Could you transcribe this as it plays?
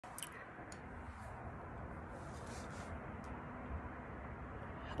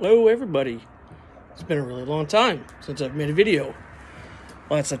Hello everybody. It's been a really long time since I've made a video.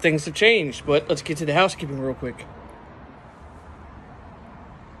 Lots of things have changed, but let's get to the housekeeping real quick.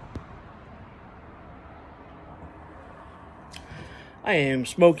 I am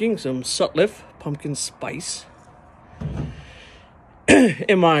smoking some Sutliff pumpkin spice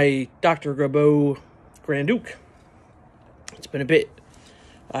in my Dr. Grabo Grand Duke. It's been a bit.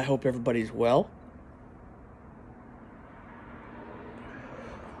 I hope everybody's well.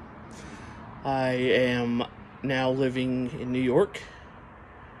 I am now living in New York,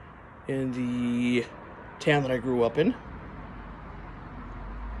 in the town that I grew up in.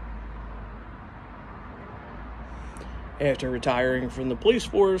 After retiring from the police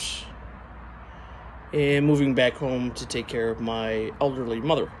force and moving back home to take care of my elderly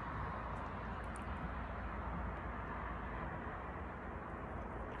mother.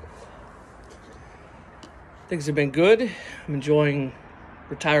 Things have been good. I'm enjoying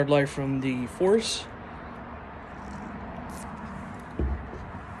retired life from the force.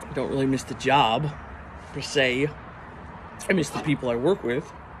 I don't really miss the job, per se. I miss the people I work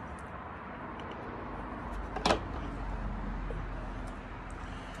with.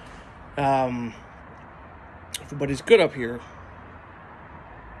 Everybody's good up here.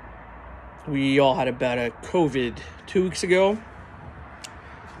 We all had about a COVID 2 weeks ago.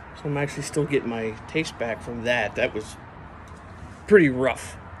 So I'm actually still getting my taste back from that. That was pretty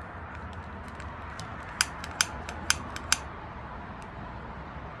rough.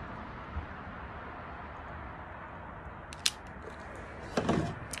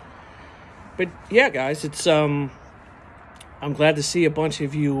 But yeah, guys, it's I'm glad to see a bunch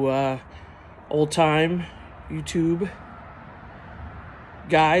of you old-time YouTube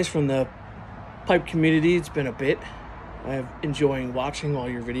guys from the pipe community. It's been a bit. I'm enjoying watching all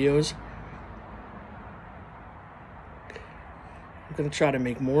your videos. I'm going to try to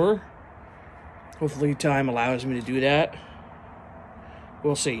make more. Hopefully time allows me to do that.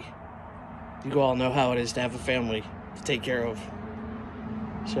 We'll see. You all know how it is to have a family to take care of.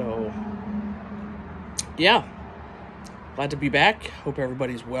 So, yeah. Glad to be back. Hope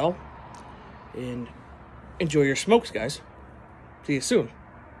everybody's well. And enjoy your smokes, guys. See you soon.